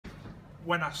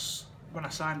when I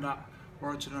signed at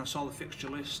Warrington and I saw the fixture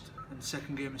list, and the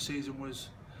second game of the season was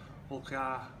Hull,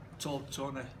 I told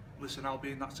Tony, listen, I'll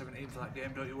be in that 17 for that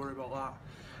game, don't you worry about that.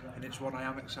 And it's one I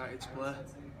am excited to play.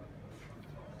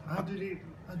 How did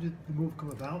the move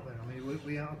come about then? I mean,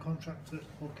 were you out of contract at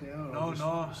Hull?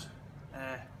 No.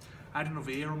 I had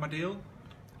another year on my deal,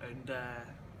 and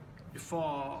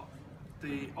before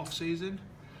the off season,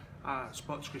 I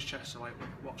spoke to Chris Chester, like,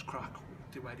 what's crack?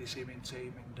 Where do you see me in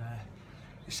team? And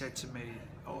he said to me,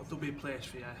 oh, there'll be a place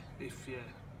for you if you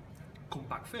come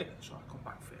back fit. So I come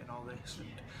back fit and all this. And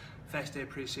first day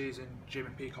pre-season, Jimmy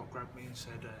Peacock grabbed me and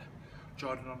said,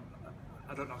 Jordan,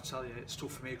 I don't know how to tell you, it's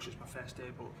tough for me because it's my first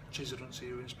day, but Chizzy doesn't see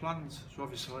you in his plans. So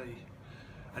obviously,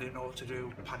 I didn't know what to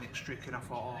do, panic stricken. I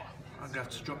thought, oh, I'm going to have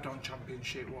to drop down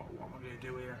Championship, what am I going to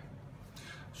do here?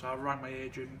 So I rang my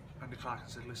agent, Andy Clark, and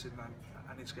said, listen man,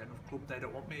 I need to get another club. They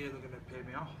don't want me here, they're going to pay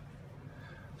me off.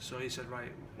 So he said,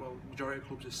 right, well, majority of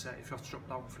clubs are set, if you have to drop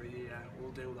down for a year,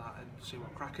 we'll do that and see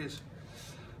what crack is.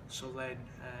 So then,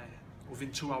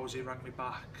 within 2 hours he rang me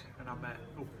back, and I met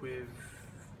up with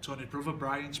Tony's brother,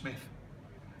 Brian Smith.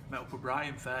 Met up with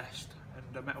Brian first,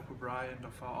 and I met up with Brian, I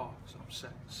thought, oh, so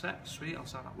I'm set, sweet, I'll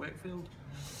sign at Wakefield.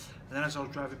 And then as I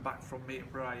was driving back from meeting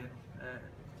Brian,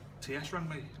 TS rang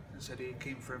me and said he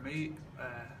came for a meet,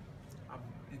 I'm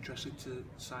interested to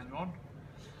sign you on.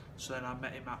 So then I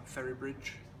met him at Ferry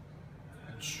Bridge,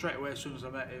 and straight away as soon as I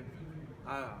met him,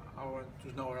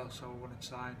 there's nowhere else I wanted to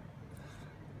sign.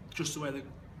 Just the way the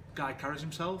guy carries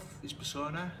himself, his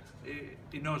persona,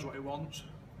 he knows what he wants,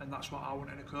 and that's what I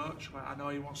want in a coach. Like, I know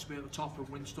he wants to be at the top and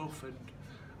win stuff, and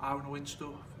I want to win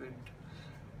stuff, and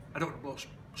I don't want to blow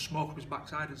smoke up his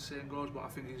backside as the saying goes, but I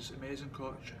think he's an amazing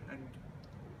coach. And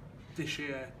this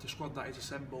year, the squad that he's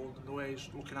assembled and the way he's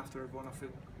looking after everyone, I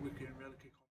think we can really kick on.